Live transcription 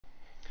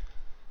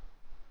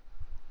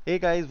Hey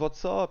guys,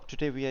 what's up?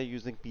 Today we are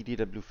using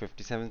PDW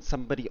 57.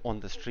 Somebody on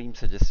the stream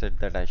suggested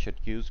that I should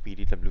use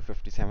PDW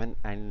 57,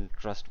 and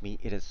trust me,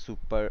 it is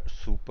super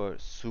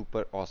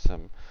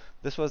awesome.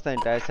 This was the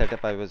entire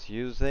setup I was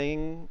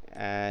using,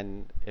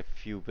 and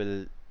if you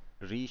will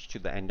reach to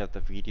the end of the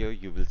video,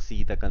 you will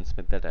see the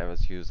gunsmith that I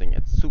was using.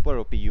 It's super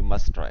OP, you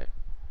must try.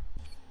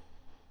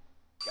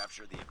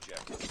 Capture the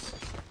objectives.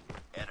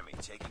 Enemy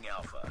taking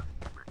Alpha.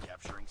 We're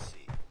capturing C.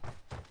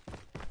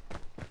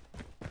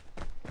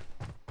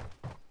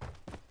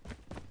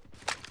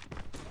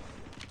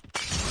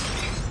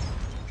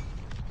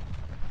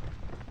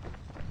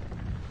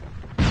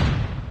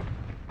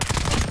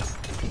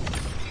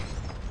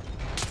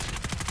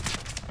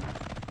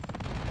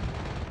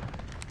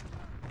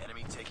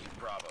 Enemy taking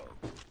Bravo.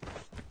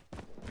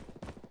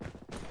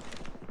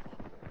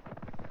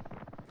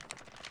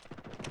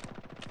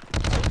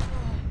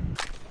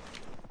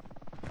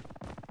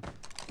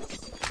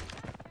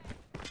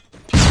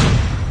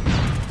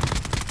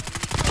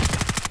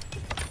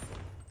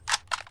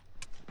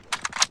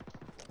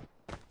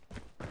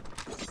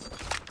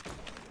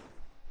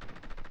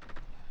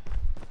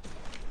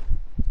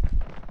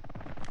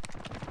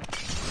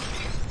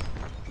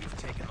 We've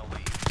taken the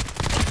lead.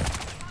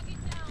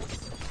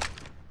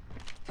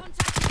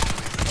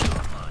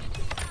 Online.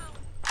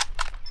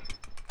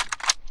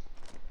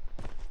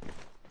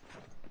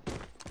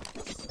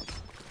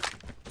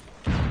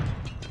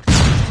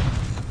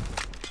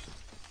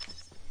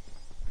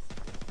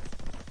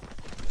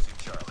 Losing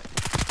Charlie.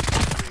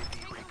 UAV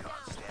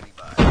recon standing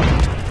by.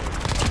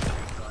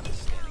 Recon is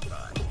standing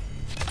by.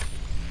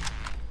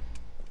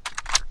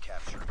 We're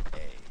capturing A.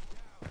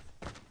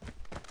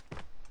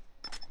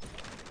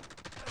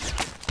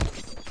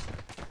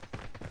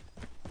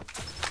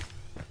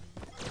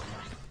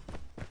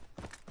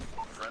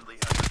 Friendly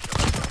hunter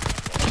killer.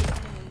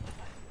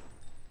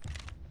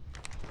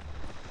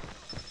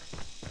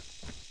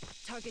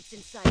 Targets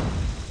in sight.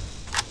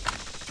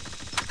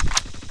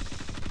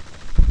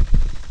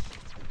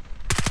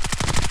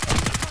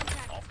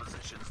 All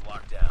positions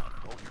locked down.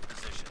 Hold your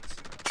positions.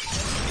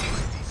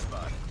 UAV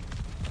spotted.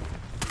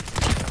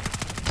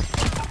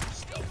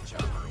 Stealth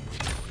chopper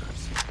awaiting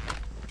orders.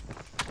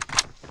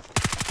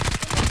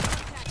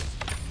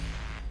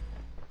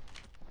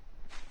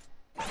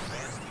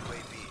 Advanced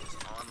UAV is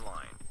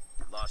online.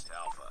 Lost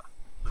Alpha.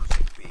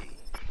 Losing B.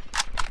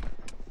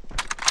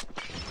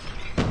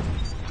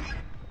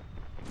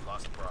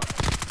 Lost Bravo.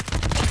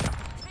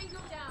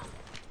 Tango down.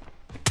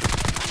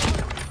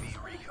 UAV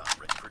recon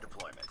ready for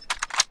deployment.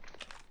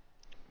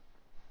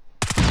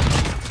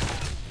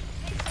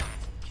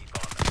 Keep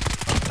on them.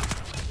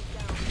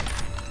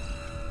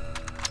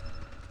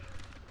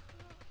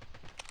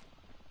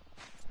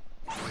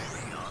 UAV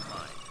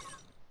online.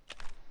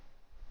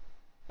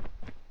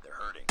 They're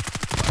hurting.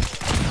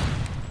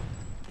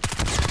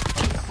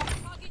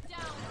 Target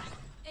down.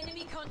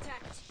 Enemy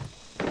contact.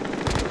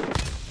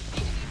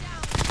 Enemy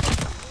down.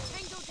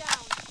 Tango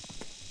down.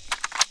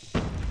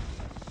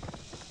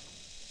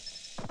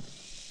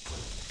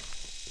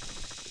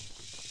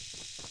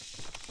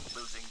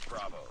 Losing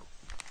Bravo.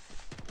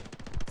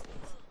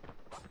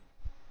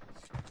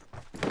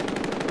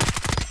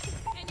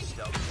 Enemy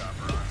Stealth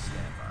chopper on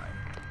standby.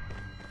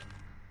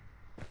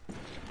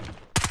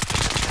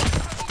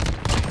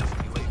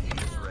 UAV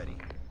is ready.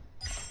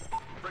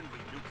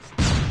 Friendly nuke.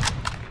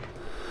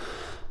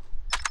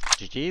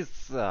 GG's.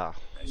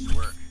 Nice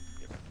work.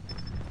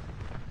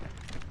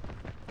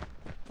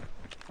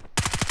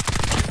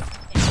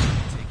 Enemy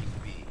taking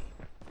B.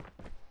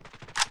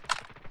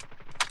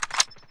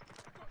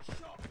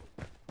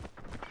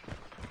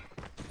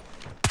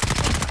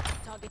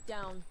 target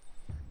down.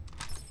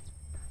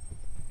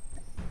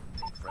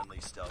 Friendly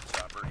stealth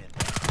chopper inbound.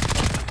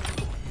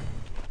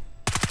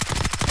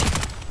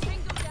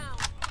 Tango down.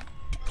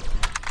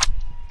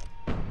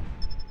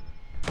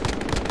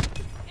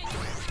 Enemy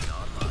UAV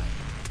online.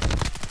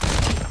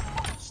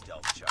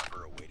 Stealth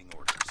chopper awaiting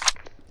orders.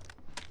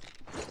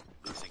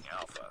 Losing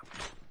Alpha.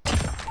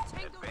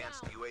 tango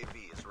Advanced down. UAV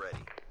is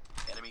ready.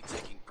 Enemy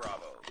taking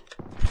Bravo.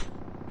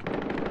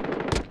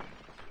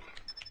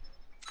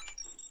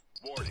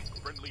 Warning,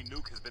 friendly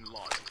nuke has been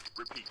launched.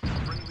 Repeat,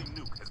 friendly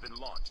nuke has been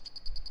launched.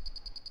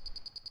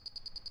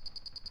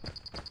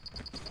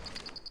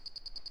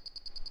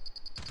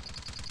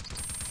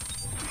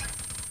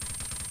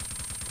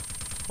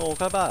 Oh,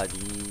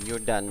 kabaddi, you're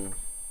done.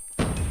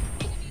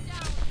 Enemy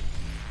down.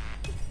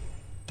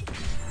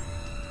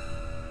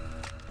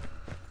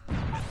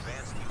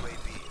 Advanced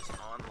UAV is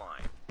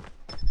online.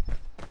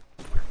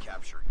 We're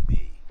capturing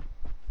B.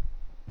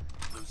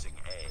 Losing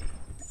A.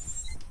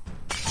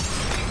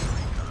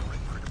 Recon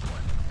ready for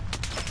deployment.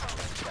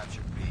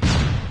 Captured B.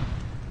 Losing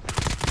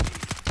B.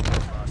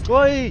 Lost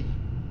Oi!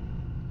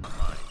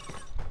 online.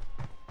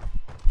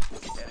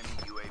 Enemy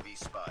UAV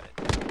spotted.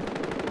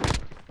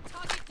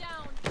 Target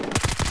down.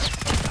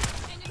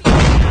 Enemy.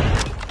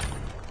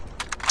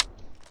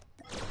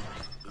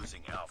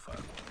 Losing Alpha.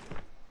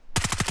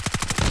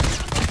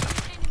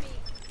 Enemy.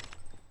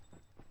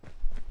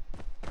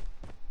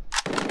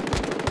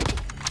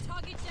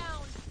 Target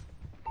down.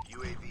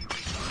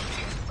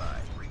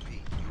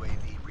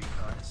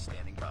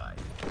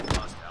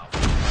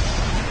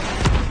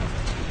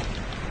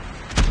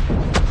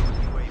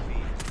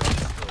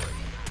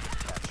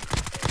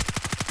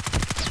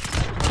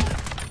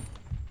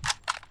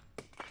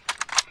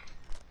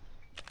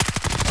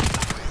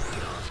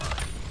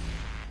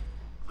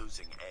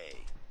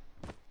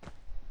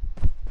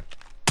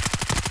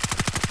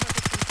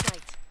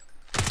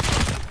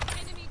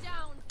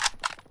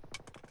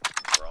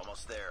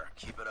 Almost there.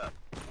 Keep it up.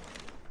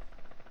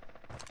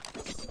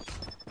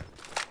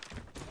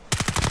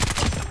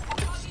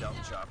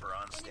 Stealth chopper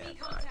on Enemy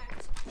standby.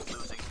 contact.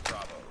 Losing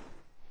Bravo.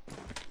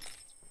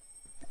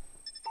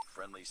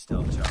 Friendly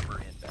stealth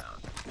chopper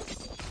inbound.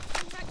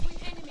 Contact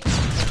with enemy.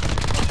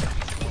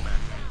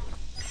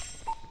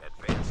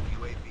 Advanced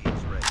UAV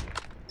is ready.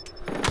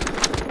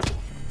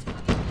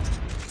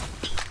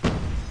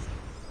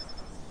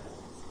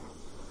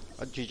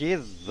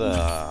 GG's.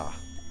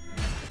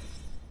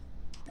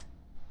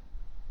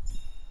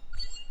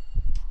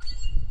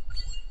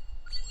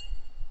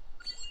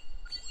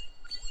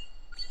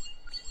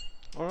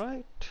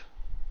 Alright.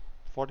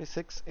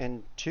 46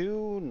 and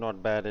 2,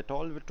 not bad at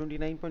all with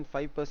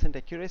 29.5%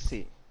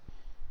 accuracy.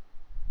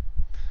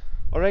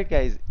 Alright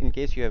guys, in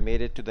case you have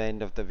made it to the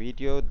end of the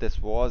video,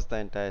 this was the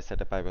entire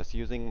setup I was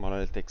using: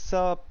 monolithic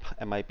SUP,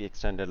 MIP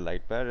extended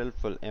light barrel,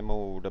 full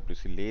ammo,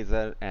 WC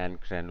laser and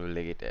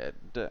granulated.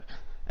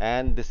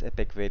 And this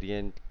epic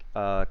variant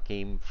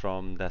came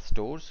from the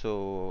store,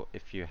 so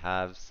if you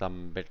have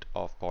some bit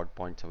of COD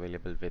points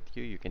available with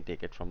you, you can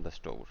take it from the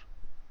store,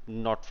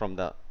 not from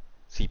the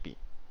CP.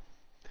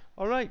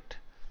 Alright,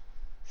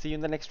 see you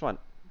in the next one.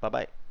 Bye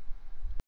bye.